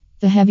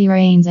The heavy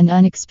rains and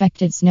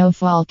unexpected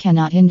snowfall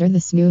cannot hinder the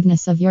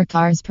smoothness of your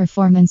car's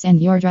performance and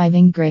your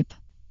driving grip.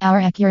 Our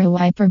Acura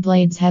Wiper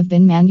blades have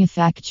been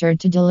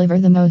manufactured to deliver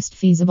the most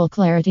feasible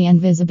clarity and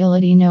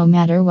visibility no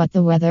matter what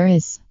the weather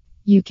is.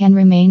 You can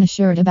remain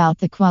assured about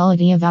the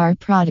quality of our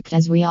product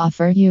as we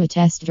offer you a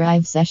test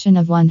drive session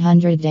of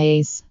 100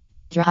 days.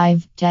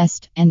 Drive,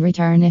 test, and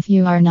return. If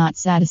you are not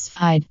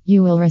satisfied,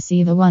 you will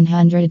receive a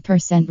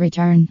 100%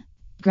 return.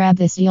 Grab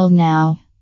this deal now.